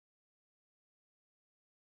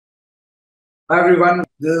Hi everyone,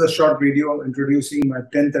 this is a short video introducing my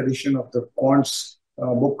 10th edition of the Quants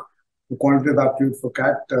book, The Quantitative Aptitude for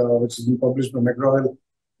CAT, which has been published by McGraw-Hill.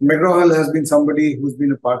 McGraw-Hill has been somebody who's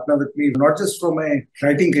been a partner with me, not just for my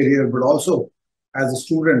writing career, but also as a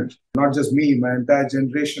student. Not just me, my entire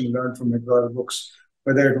generation learned from McGraw-Hill books,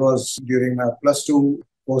 whether it was during my +2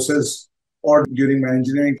 courses or during my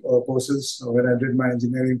engineering courses, when I did my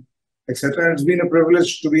engineering, etc. It's been a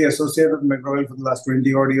privilege to be associated with McGraw-Hill for the last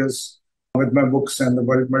 20 odd years, with my books and the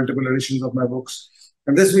multiple editions of my books.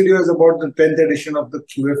 And this video is about the 10th edition of the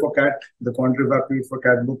QA for CAT, the Quantitative Aptitude for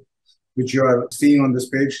CAT book, which you are seeing on this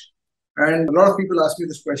page. And a lot of people ask me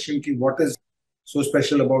this question, what is so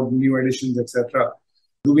special about new editions, etc.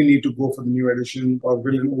 Do we need to go for the new edition, or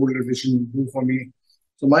will an old edition do for me?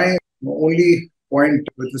 So my only point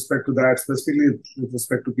with respect to that, specifically with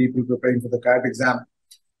respect to people preparing for the CAT exam,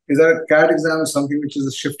 is that a CAT exam is something which is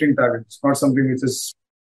a shifting target. It's not something which is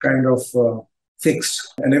kind of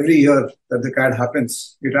fixed. And every year that the CAT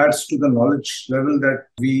happens, it adds to the knowledge level that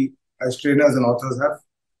we as trainers and authors have.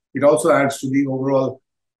 It also adds to the overall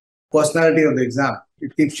personality of the exam.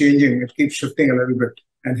 It keeps changing, it keeps shifting a little bit.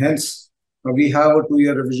 And hence, we have a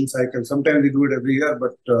 2-year revision cycle. Sometimes we do it every year,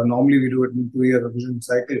 but normally we do it in a 2-year revision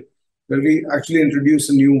cycle, where we actually introduce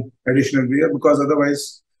a new edition every year, because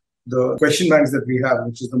otherwise the question banks that we have,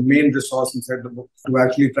 which is the main resource inside the book to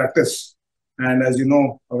actually practice. And as you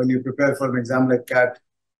know, when you prepare for an exam like CAT,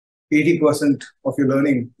 80% of your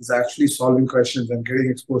learning is actually solving questions and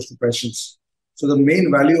getting exposed to questions. So the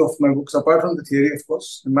main value of my books, apart from the theory, of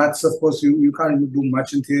course, in maths, of course, you can't do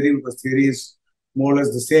much in theory because theory is more or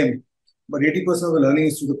less the same. But 80% of the learning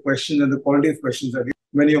is through the questions and the quality of questions that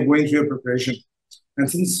when you're going through your preparation. And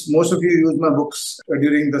since most of you use my books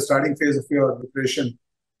during the starting phase of your preparation,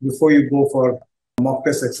 before you go for mock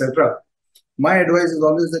tests, etc., my advice is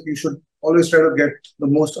always that you should always try to get the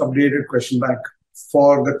most updated question bank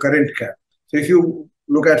for the current CAT. So if you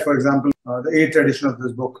look at, for example, the 8th edition of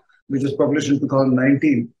this book, which was published in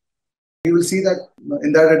 2019, you will see that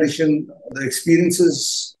in that edition, the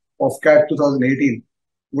experiences of CAT 2018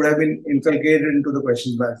 would have been inculcated into the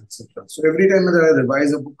question banks, etc. So every time that I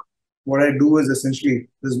revise a book, what I do is essentially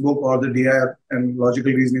this book or the DI and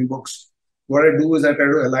logical reasoning books, what I do is I try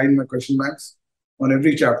to align my question banks. On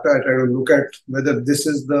every chapter, I try to look at whether this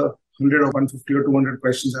is the 100 or 150 or 200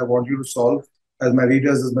 questions I want you to solve as my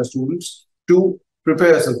readers, as my students, to prepare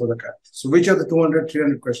yourself for the CAT. So which are the 200,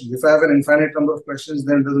 300 questions? If I have an infinite number of questions,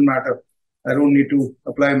 then it doesn't matter. I don't need to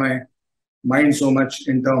apply my mind so much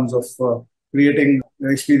in terms of creating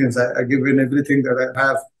an experience. I give in everything that I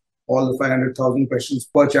have, all the 500,000 questions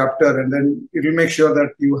per chapter, and then it will make sure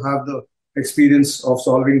that you have the experience of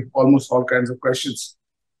solving almost all kinds of questions.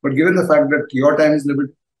 But given the fact that your time is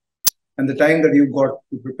limited and the time that you've got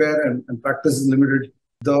to prepare and practice is limited,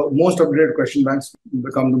 the most updated question banks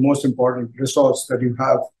become the most important resource that you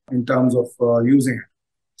have in terms of using it.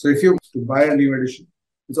 So if you buy a new edition,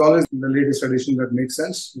 it's always the latest edition that makes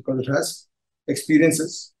sense because it has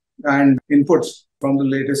experiences and inputs from the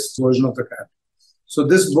latest version of the CAT. So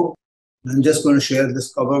this book, I'm just going to share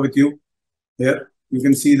this cover with you here. You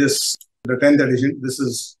can see this, the 10th edition. This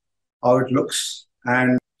is how it looks.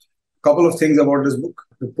 And couple of things about this book.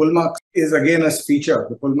 The pull marks is again a feature.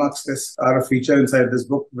 The pull marks tests are a feature inside this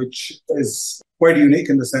book, which is quite unique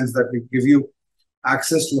in the sense that we give you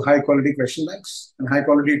access to high quality question banks and high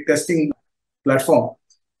quality testing platform,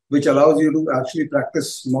 which allows you to actually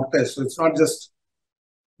practice mock tests. So it's not just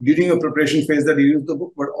during your preparation phase that you use the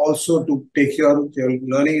book, but also to take your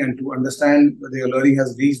learning and to understand whether your learning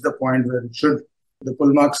has reached the point where it should. The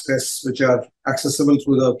pull marks tests, which are accessible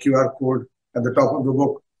through the QR code at the top of the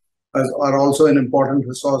book, are also an important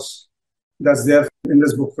resource that's there in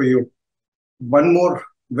this book for you. One more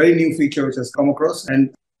very new feature which has come across, and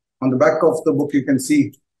on the back of the book you can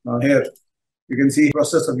see here, you can see the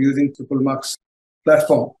process of using the pull marks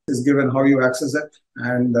platform is given, how you access it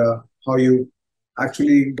and how you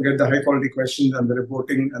actually get the high quality questions, and the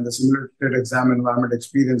reporting and the simulated exam environment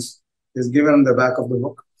experience is given on the back of the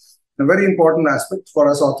book. A very important aspect for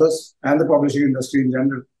us authors and the publishing industry in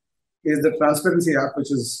general is the transparency app,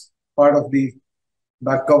 which is part of the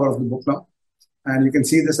back cover of the book now. And you can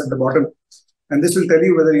see this at the bottom. And this will tell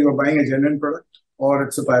you whether you are buying a genuine product or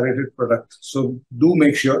it's a pirated product. So do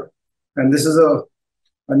make sure. And this is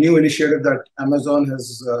a new initiative that Amazon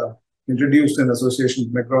has introduced in association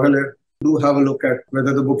with McGraw-Hill. Do have a look at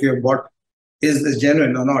whether the book you have bought is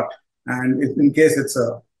genuine or not. And if in case it's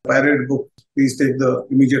a pirated book, please take the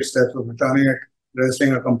immediate steps of returning it,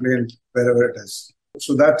 registering a complaint wherever it is.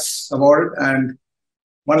 So that's about it. And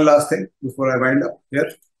one last thing before I wind up here,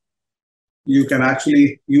 you can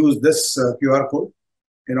actually use this QR code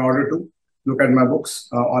in order to look at my books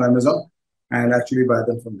on Amazon and actually buy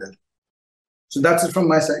them from there. So that's it from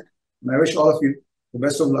my side. And I wish all of you the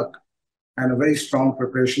best of luck and a very strong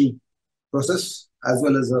preparation process, as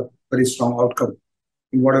well as a very strong outcome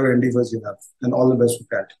in whatever endeavors you have. And all the best with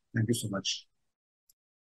that. Thank you so much.